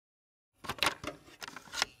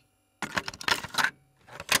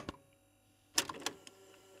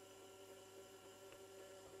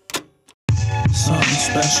something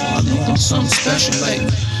special. I think I'm something special, baby.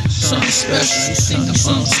 Something special. You think I'm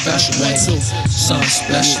something special, baby. Something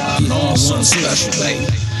special. I know I'm something special, baby.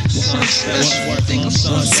 Something special. I think I'm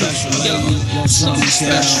something special, baby. Something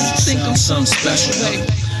special. You think I'm something special, baby.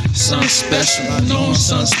 Something special, I know I'm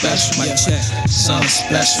something special, my check. Something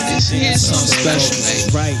special, this here is something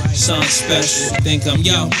special, baby. Something special, think I'm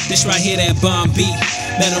yo. This right here, that bomb beat.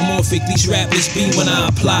 Metamorphic, these rappers be when I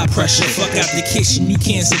apply pressure. Fuck out the kitchen, you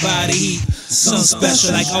can't survive the heat. Something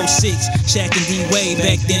special like 06, Shaq and D-Wade.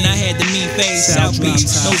 Back then I had the mean face, South Beach,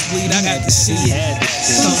 nosebleed, I got to see it.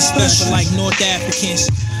 Something special like North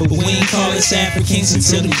Africans, but we ain't call us Africans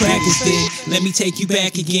until the crackers did. Let me take you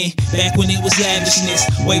back again, back when it was lavishness.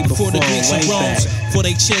 Way before the Greeks and Romans, before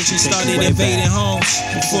they children started invading homes,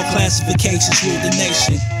 before classifications ruled the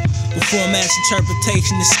nation, before mass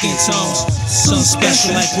interpretation of skin tones. Something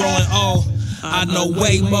special like growing old, I know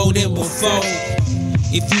way more than before.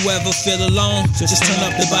 If you ever feel alone, just turn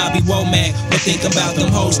up the Bobby Womack, or think about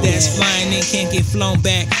them hoes that's flying in, can't get flown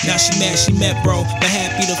back. Now she mad, she met bro, but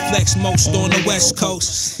happy to flex most on the West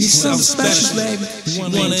Coast. You something special, baby.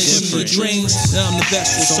 You wanna achieve your dreams, and I'm the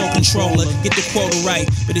vessel, so controller. Get the quota right,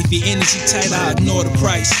 but if your energy tight, I'll ignore the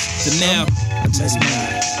price. For now, I just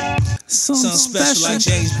mine. Something special like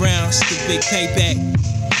James Brown, it's the big payback.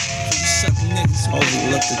 You suck niggas,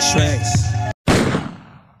 overlook the tracks.